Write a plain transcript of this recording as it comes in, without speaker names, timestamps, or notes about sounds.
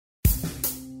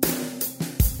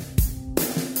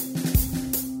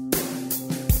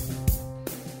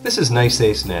This is Nice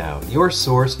Ace Now, your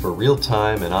source for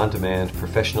real-time and on-demand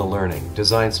professional learning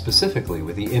designed specifically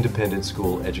with the independent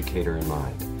school educator in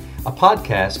mind. A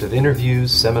podcast of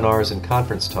interviews, seminars, and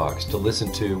conference talks to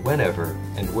listen to whenever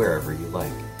and wherever you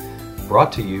like.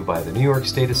 Brought to you by the New York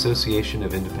State Association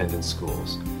of Independent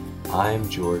Schools. I'm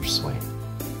George Swain.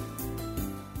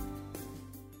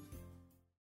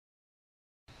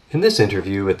 In this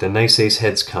interview at the Nice Ace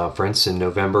Heads Conference in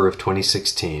November of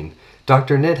 2016,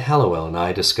 Dr. Ned Hallowell and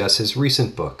I discuss his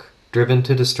recent book, Driven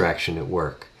to Distraction at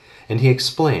Work, and he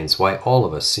explains why all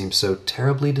of us seem so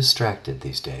terribly distracted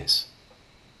these days.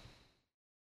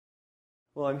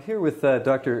 Well, I'm here with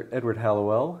Dr. Edward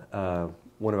Hallowell,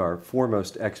 one of our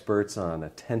foremost experts on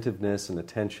attentiveness and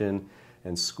attention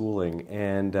and schooling.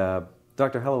 And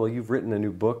Dr. Hallowell, you've written a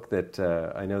new book that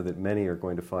I know that many are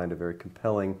going to find a very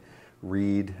compelling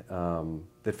read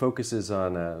that focuses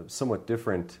on a somewhat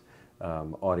different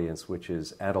audience, which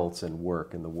is adults and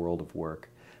work and the world of work.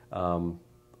 One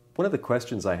of the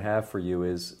questions I have for you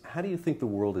is, how do you think the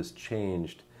world has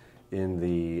changed in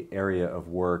the area of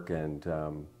work and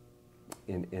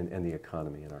in the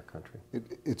economy in our country?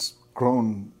 It's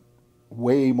grown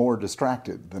way more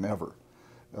distracted than ever.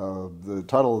 The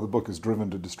title of the book is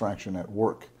Driven to Distraction at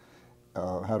Work,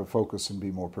 how to focus and be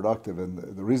more productive. And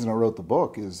the reason I wrote the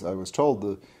book is I was told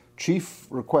the chief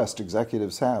request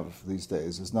executives have these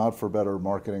days is not for better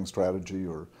marketing strategy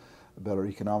or a better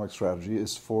economic strategy,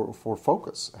 is for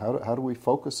focus. How do we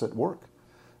focus at work?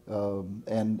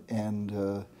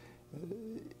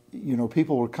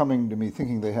 People were coming to me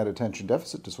thinking they had attention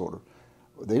deficit disorder.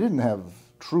 They didn't have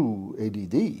true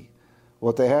ADD.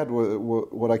 What they had was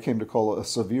what I came to call a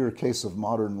severe case of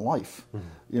modern life.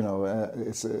 Mm-hmm.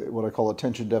 It's what I call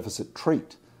attention deficit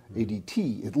trait,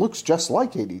 ADT. It looks just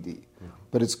like ADD.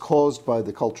 But it's caused by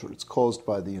the culture, it's caused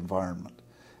by the environment.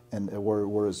 And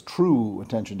whereas true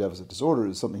attention deficit disorder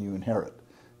is something you inherit.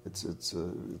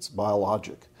 It's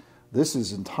biologic. This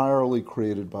is entirely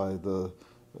created by the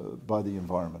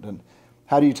environment. And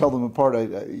how do you tell them apart?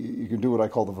 You can do what I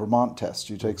call the Vermont test.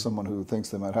 You take someone who thinks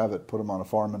they might have it, put them on a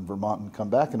farm in Vermont, and come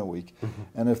back in a week. Mm-hmm.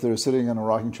 And if they're sitting in a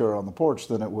rocking chair on the porch,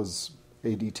 then it was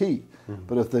ADT. Mm-hmm.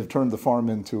 But if they've turned the farm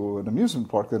into an amusement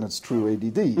park, then it's true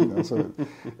ADD. So,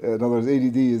 in other words,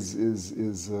 ADD is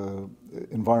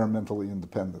environmentally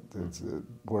independent,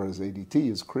 whereas ADT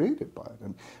is created by it.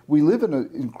 And we live in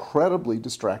an incredibly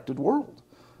distracted world.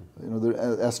 There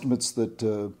are estimates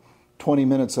that 20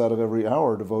 minutes out of every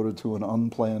hour are devoted to an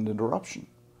unplanned interruption.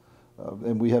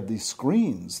 And we have these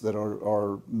screens that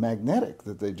are magnetic,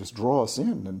 that they just draw us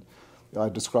in. And I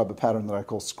describe a pattern that I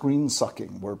call screen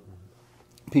sucking, where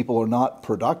people are not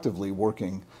productively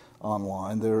working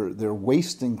online. They're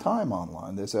wasting time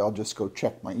online. They say, I'll just go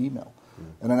check my email.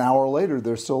 Mm-hmm. And an hour later,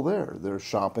 they're still there. They're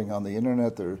shopping on the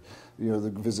internet. They're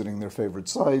visiting their favorite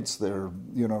sites. They're,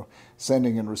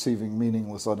 sending and receiving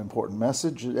meaningless, unimportant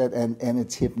message. And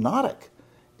it's hypnotic.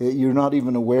 You're not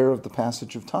even aware of the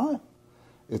passage of time.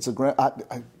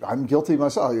 I'm guilty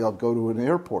myself. I'll go to an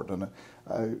airport and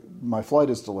my flight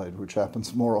is delayed, which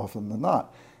happens more often than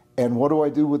not. And what do I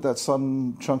do with that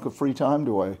sudden chunk of free time?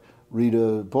 Do I read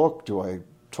a book? Do I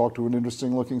talk to an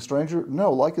interesting-looking stranger?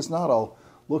 No, like as not, I'll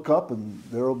look up and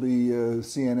there will be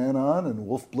CNN on and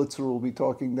Wolf Blitzer will be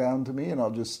talking down to me, and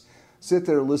I'll just sit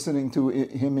there listening to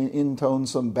him intone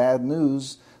some bad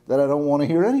news that I don't want to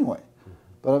hear anyway. Mm-hmm.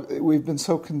 But we've been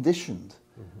so conditioned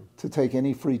to take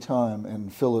any free time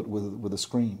and fill it with a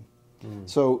screen. Mm.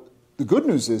 So the good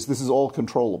news is this is all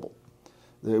controllable.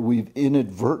 We've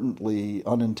inadvertently,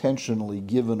 unintentionally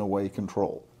given away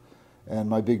control. And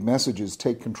my big message is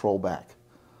take control back.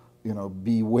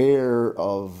 Be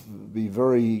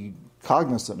very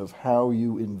cognizant of how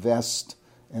you invest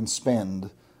and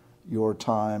spend your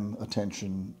time,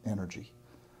 attention, energy.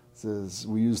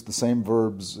 We use the same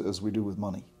verbs as we do with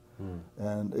money.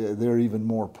 And they're even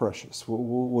more precious.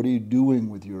 What are you doing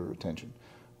with your attention?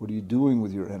 What are you doing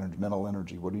with your mental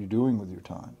energy? What are you doing with your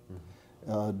time?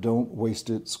 Mm-hmm. Don't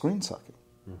waste it screen sucking.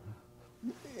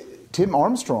 Mm-hmm. Tim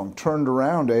Armstrong turned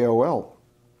around AOL.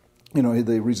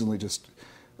 They recently just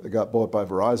got bought by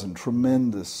Verizon.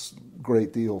 Tremendous,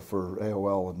 great deal for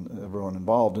AOL and everyone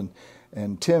involved.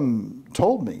 And Tim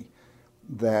told me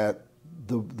that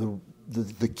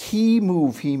the key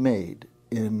move he made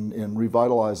in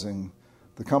revitalizing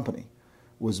the company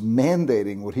was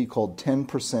mandating what he called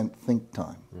 10% think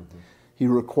time. Mm-hmm. He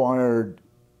required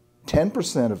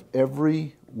 10% of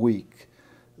every week,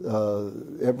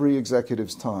 every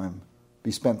executive's time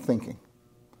be spent thinking.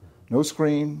 No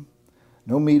screen,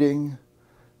 no meeting.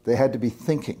 They had to be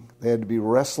thinking. They had to be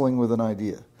wrestling with an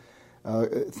idea.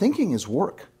 Thinking is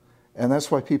work, and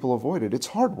that's why people avoid it. It's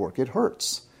hard work. It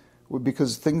hurts.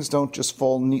 because things don't just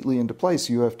fall neatly into place.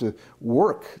 You have to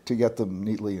work to get them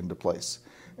neatly into place.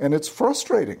 And it's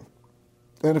frustrating.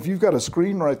 And if you've got a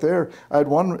screen right there, I had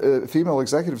one female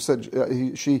executive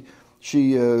said she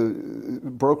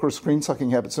broke her screen sucking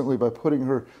habit simply by putting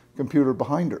her computer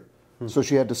behind her. So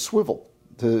she had to swivel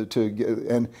to get,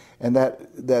 and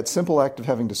that simple act of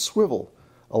having to swivel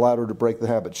allowed her to break the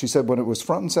habit. She said when it was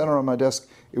front and center on my desk,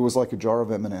 it was like a jar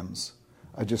of M&Ms.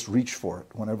 I just reached for it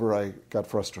whenever I got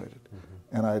frustrated,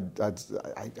 and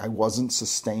I wasn't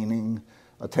sustaining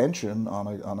attention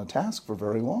on a task for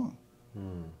very long.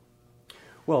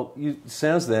 Well, it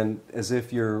sounds then as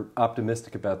if you're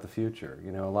optimistic about the future.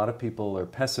 You know, a lot of people are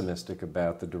pessimistic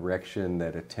about the direction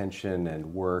that attention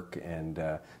and work and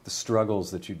the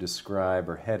struggles that you describe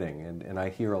are heading. And I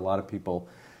hear a lot of people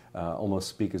almost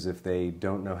speak as if they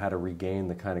don't know how to regain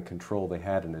the kind of control they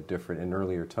had in an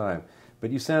earlier time. But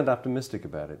you sound optimistic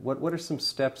about it. What are some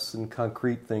steps and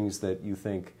concrete things that you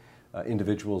think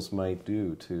individuals might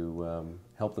do to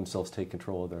help themselves take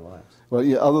control of their lives? Well,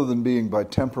 yeah, other than being by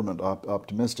temperament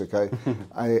optimistic,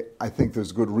 I think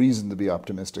there's good reason to be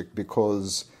optimistic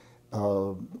because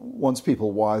once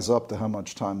people wise up to how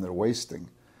much time they're wasting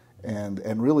and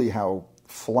really how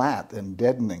flat and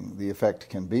deadening the effect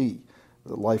can be,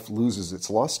 life loses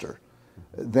its luster,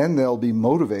 then they'll be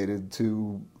motivated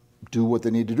to do what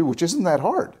they need to do, which isn't that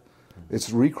hard.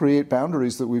 It's recreate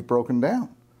boundaries that we've broken down.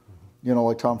 You know,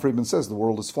 like Tom Friedman says, the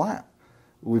world is flat.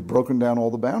 We've broken down all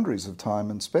the boundaries of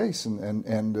time and space,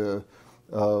 and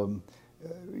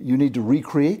you need to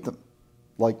recreate them,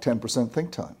 like 10%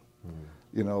 think time.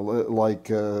 You know,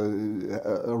 like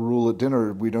a rule at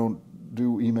dinner: we don't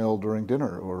do email during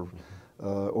dinner,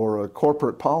 or a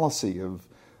corporate policy of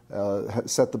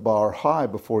set the bar high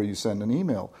before you send an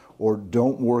email, or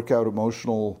don't work out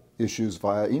emotional issues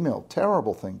via email.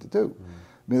 Terrible thing to do.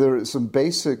 I mean, there are some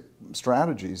basic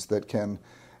strategies that can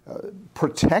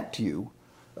protect you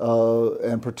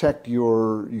and protect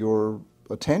your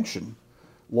attention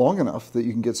long enough that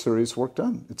you can get serious work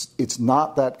done. It's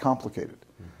not that complicated,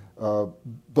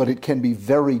 but it can be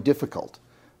very difficult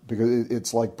because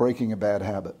it's like breaking a bad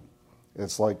habit.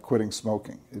 It's like quitting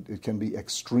smoking. It can be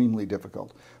extremely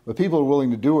difficult. But people are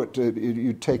willing to do it.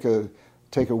 You take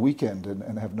a weekend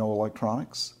and have no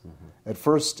electronics. At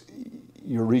first,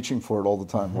 you're reaching for it all the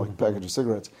time, like a package of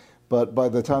cigarettes. But by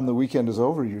the time the weekend is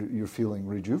over, you're feeling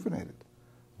rejuvenated.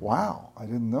 Wow, I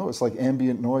didn't know. It's like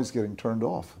ambient noise getting turned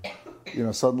off. You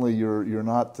know, suddenly you're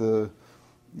not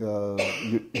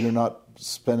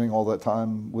spending all that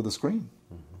time with a screen.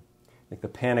 Like the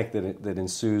panic that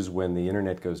ensues when the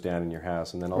internet goes down in your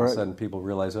house, and then all of a sudden people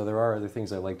realize, oh, there are other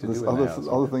things I like to do in the house.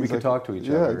 Other things we could talk to each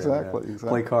other. Yeah, exactly.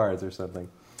 Play cards or something.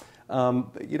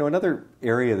 You know, another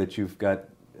area that you've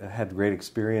had great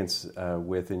experience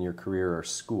with in your career are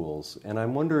schools. And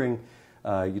I'm wondering,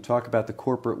 you talk about the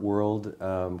corporate world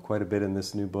quite a bit in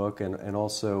this new book, and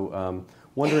also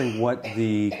wondering what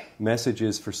the message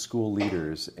is for school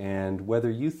leaders and whether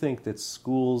you think that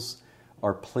schools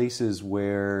are places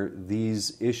where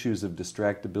these issues of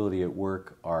distractibility at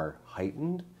work are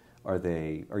heightened.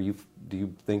 Do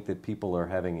you think that people are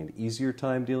having an easier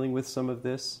time dealing with some of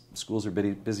this? Schools are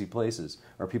busy places.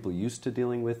 Are people used to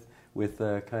dealing with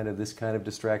kind of this kind of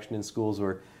distraction in schools,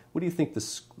 or what do you think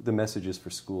the message is for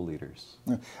school leaders?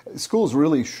 Schools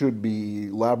really should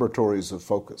be laboratories of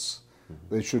focus.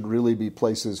 They should really be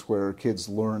places where kids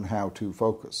learn how to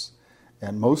focus.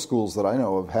 And most schools that I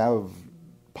know of have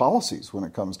policies when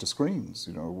it comes to screens.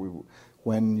 You know,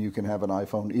 when you can have an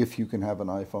iPhone, if you can have an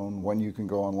iPhone, when you can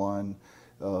go online.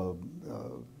 You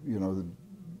know,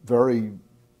 very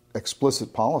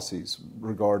explicit policies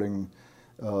regarding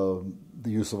the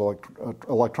use of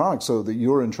electronics, so that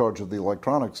you're in charge of the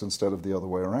electronics instead of the other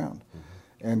way around.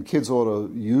 And kids ought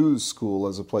to use school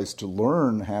as a place to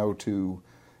learn how to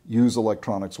use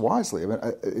electronics wisely. I mean,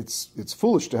 it's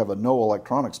foolish to have a no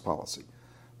electronics policy,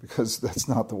 because that's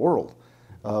not the world.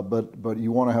 But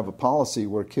you want to have a policy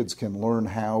where kids can learn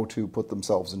how to put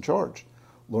themselves in charge,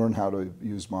 learn how to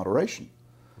use moderation.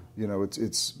 You know,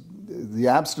 it's the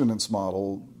abstinence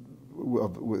model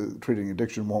of treating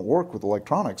addiction won't work with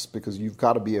electronics, because you've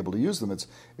got to be able to use them.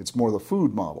 It's more the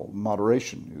food model,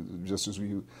 moderation. Just as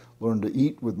you learn to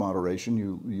eat with moderation,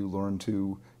 you learn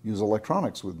to use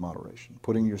electronics with moderation,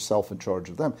 putting yourself in charge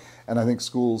of them. And I think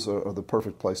schools are the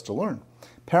perfect place to learn.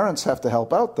 Parents have to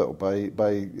help out, though,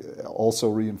 by also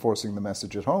reinforcing the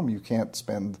message at home. You can't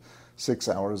spend 6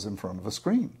 hours in front of a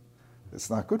screen. It's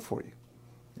not good for you.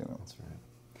 You know. That's right.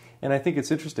 And I think it's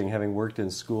interesting, having worked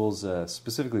in schools,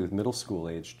 specifically with middle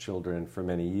school-aged children for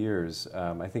many years,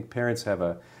 I think parents have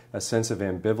a sense of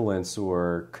ambivalence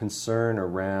or concern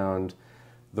around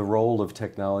the role of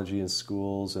technology in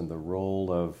schools and the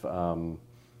role of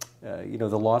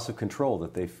the loss of control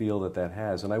that they feel that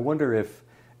has. And I wonder if,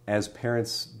 as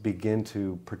parents begin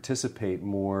to participate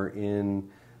more in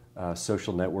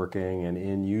social networking and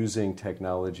in using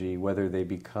technology, whether they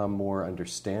become more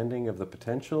understanding of the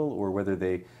potential or whether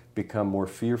they become more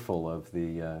fearful of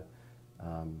the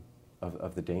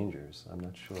dangers. I'm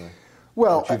not sure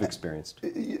what you've experienced.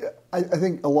 I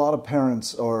think a lot of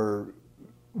parents are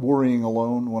worrying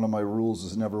alone. One of my rules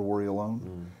is never worry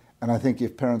alone. And I think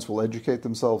if parents will educate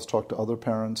themselves, talk to other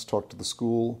parents, talk to the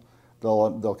school,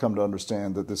 they'll come to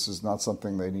understand that this is not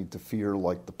something they need to fear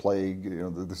like the plague.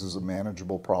 That this is a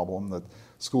manageable problem, that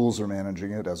schools are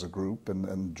managing it as a group,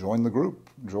 and join the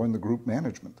group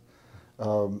management.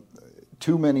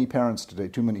 Too many parents today,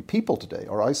 too many people today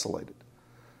are isolated,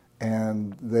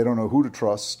 and they don't know who to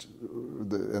trust,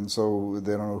 and so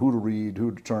they don't know who to read,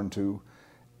 who to turn to,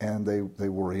 and they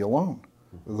worry alone.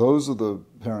 Those are the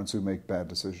parents who make bad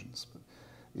decisions.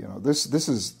 This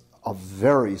is a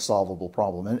very solvable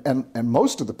problem. And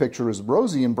most of the picture is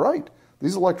rosy and bright.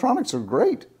 These electronics are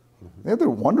great. They're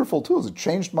wonderful tools. It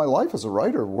changed my life as a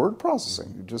writer, word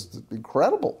processing, just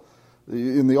incredible.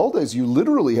 In the old days, you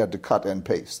literally had to cut and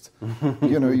paste.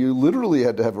 You literally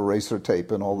had to have eraser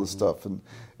tape and all this stuff.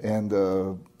 And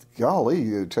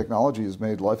golly, technology has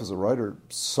made life as a writer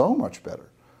so much better.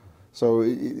 So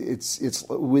it's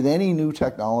with any new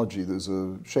technology, there's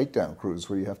a shakedown cruise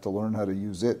where you have to learn how to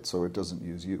use it so it doesn't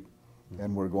use you.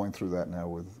 And we're going through that now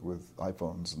with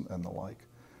iPhones and the like.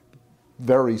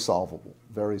 Very solvable,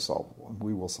 and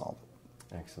we will solve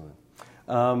it. Excellent.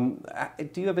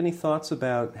 Do you have any thoughts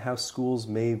about how schools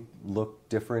may look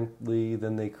differently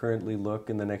than they currently look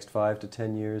in the next 5 to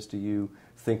 10 years? Do you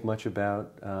think much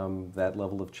about that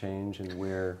level of change and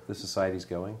where the society's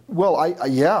going? Well, I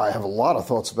have a lot of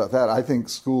thoughts about that. I think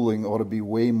schooling ought to be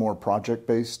way more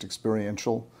project-based,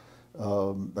 experiential.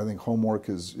 I think homework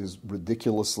is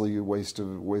ridiculously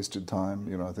wasted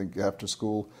time. I think after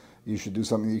school you should do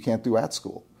something you can't do at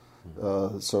school.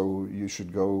 So you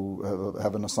should go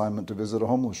have an assignment to visit a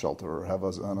homeless shelter, or have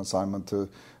an assignment to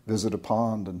visit a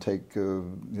pond and take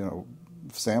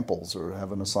samples, or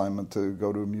have an assignment to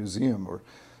go to a museum, or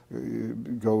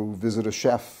go visit a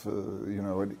chef.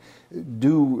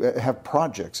 Have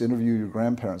projects. Interview your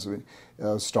grandparents.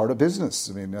 Start a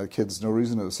business. Kids, no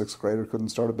reason a 6th grader couldn't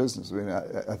start a business.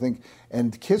 I think,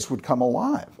 and kids would come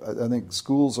alive. I think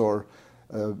schools are,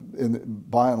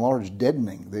 by and large,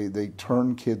 deadening. They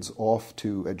turn kids off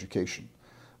to education.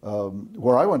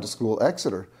 Where I went to school,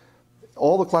 Exeter,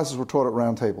 all the classes were taught at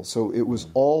round tables, so it was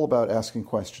all about asking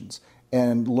questions.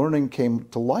 And learning came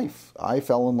to life. I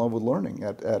fell in love with learning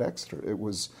at Exeter. It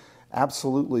was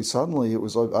absolutely, suddenly, it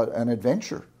was an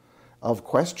adventure of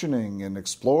questioning and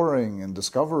exploring and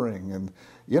discovering. And,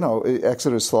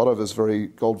 Exeter's thought of as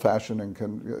very old-fashioned and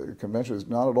conventional.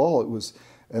 Not at all. It was,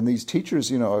 and these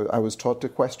teachers, I was taught to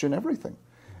question everything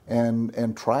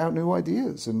and try out new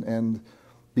ideas. And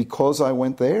because I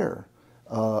went there,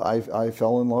 I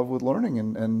fell in love with learning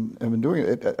and have been doing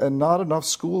it. And not enough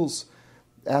schools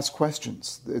ask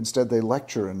questions. Instead, they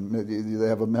lecture and they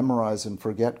have a memorize and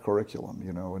forget curriculum,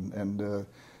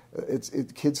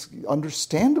 kids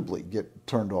understandably get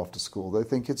turned off to school. They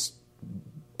think it's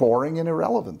boring and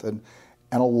irrelevant, and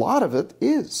a lot of it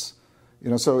is.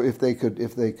 So if they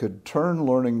could turn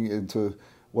learning into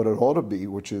what it ought to be,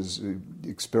 which is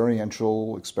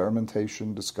experiential,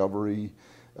 experimentation, discovery,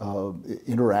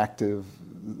 interactive,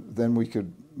 then we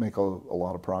could make a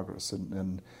lot of progress.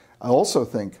 And I also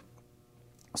think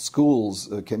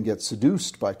schools can get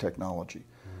seduced by technology,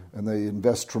 and they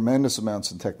invest tremendous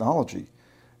amounts in technology.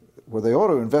 Where they ought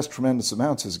to invest tremendous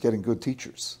amounts is getting good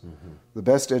teachers. The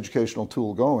best educational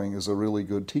tool going is a really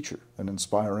good teacher, an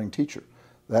inspiring teacher.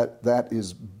 That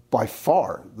is by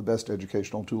far the best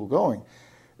educational tool going.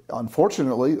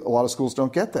 Unfortunately, a lot of schools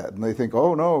don't get that, and they think,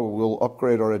 oh no, we'll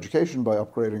upgrade our education by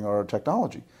upgrading our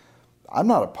technology. I'm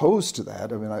not opposed to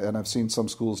that. And I've seen some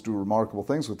schools do remarkable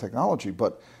things with technology,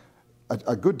 but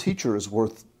a good teacher is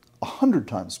worth 100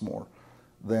 times more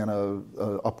than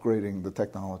upgrading the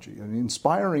technology.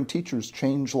 Inspiring teachers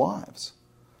change lives.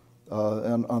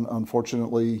 And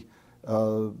unfortunately,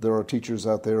 there are teachers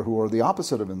out there who are the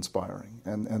opposite of inspiring,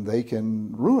 and they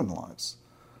can ruin lives.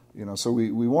 So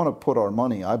we want to put our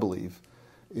money, I believe,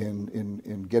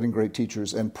 in getting great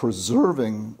teachers and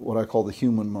preserving what I call the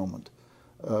human moment.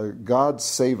 God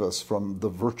save us from the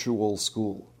virtual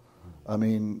school.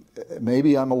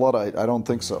 Maybe I'm a Luddite. I don't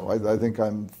think so. I think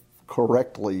I'm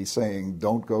correctly saying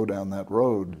don't go down that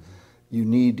road. You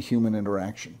need human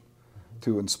interaction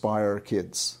to inspire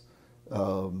kids.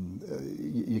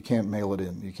 You can't mail it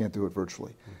in. You can't do it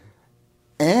virtually.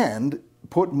 and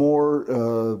put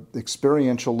more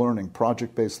experiential learning,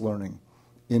 project-based learning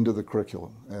into the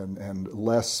curriculum, and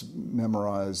less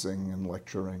memorizing and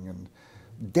lecturing and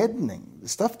deadening,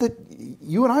 stuff that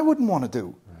you and I wouldn't want to do.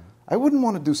 Right. I wouldn't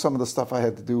want to do some of the stuff I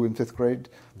had to do in 5th grade,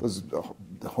 those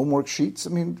homework sheets.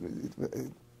 I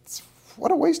mean,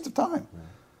 what a waste of time.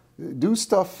 Right. Do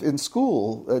stuff in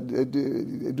school,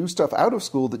 do stuff out of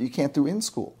school that you can't do in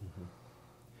school.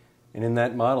 And in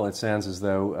that model, it sounds as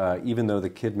though even though the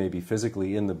kid may be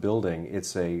physically in the building,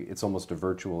 it's almost a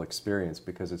virtual experience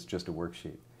because it's just a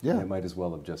worksheet. Yeah. And it might as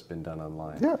well have just been done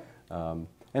online. Yeah.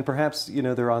 And perhaps,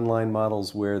 there are online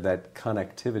models where that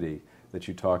connectivity that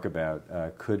you talk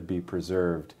about could be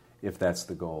preserved if that's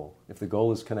the goal. If the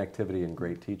goal is connectivity and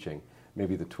great teaching,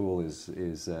 maybe the tool is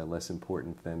less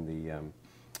important than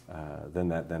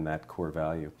that core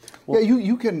value. Well, yeah,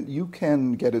 you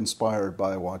can get inspired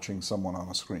by watching someone on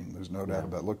a screen. There's no doubt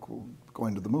about it. Look,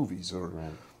 going to the movies, or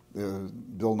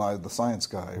Bill Nye the Science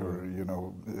Guy, or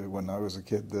when I was a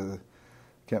kid,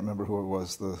 can't remember who it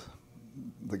was,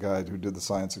 the guy who did the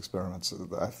science experiments.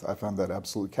 I found that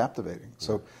absolutely captivating.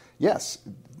 So yes,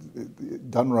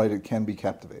 done right, it can be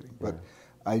captivating. But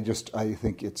I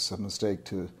think it's a mistake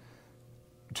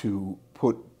to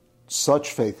put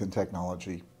such faith in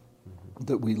technology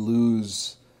that we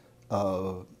lose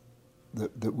that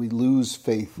we lose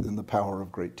faith in the power of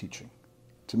great teaching.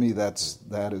 To me, that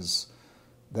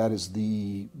is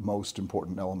the most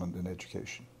important element in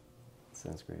education.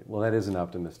 Sounds great. Well, that is an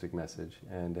optimistic message,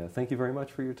 and thank you very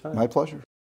much for your time. My pleasure.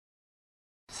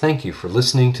 Thank you for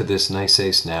listening to this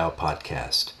NICEACE Now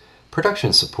podcast.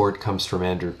 Production support comes from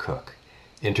Andrew Cook.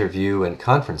 Interview and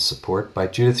conference support by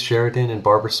Judith Sheridan and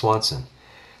Barbara Swanson.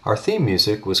 Our theme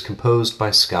music was composed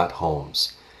by Scott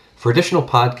Holmes. For additional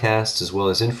podcasts as well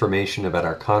as information about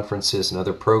our conferences and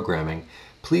other programming,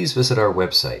 please visit our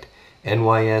website,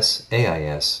 nysais.org.